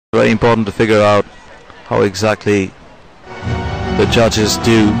Very important to figure out how exactly the judges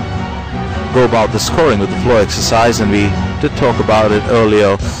do go about the scoring with the floor exercise, and we did talk about it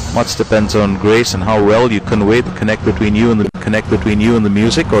earlier. Much depends on grace and how well you convey the connect between you and the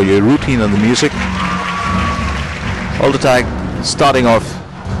music, or your routine and the music. ALDERTEG starting off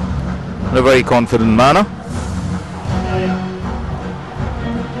in a very confident manner.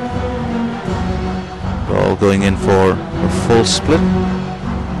 All going in for a full split.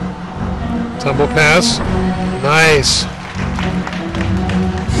 Tumble pass, nice.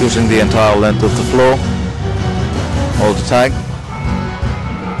 Using the entire length of the floor. ALDERTEG.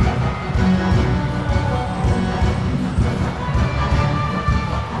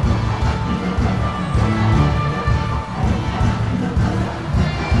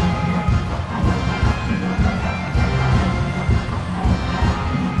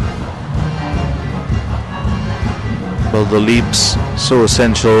 Well, the leaps so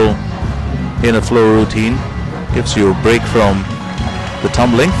essential in a floor routine. Gives you a break from the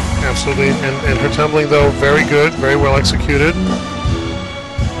tumbling. Absolutely, and her tumbling though, very good, very well executed.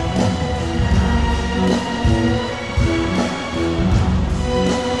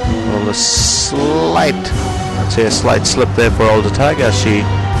 Well, a slight, I'd say a slight slip there for ALDERTEG as she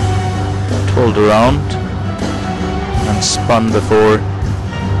twirled around and spun before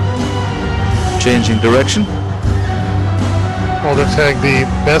changing direction. ALDERTEG, the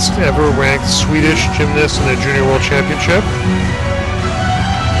best ever ranked Swedish gymnast in the Junior World Championship.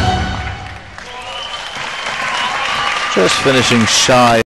 Just finishing shy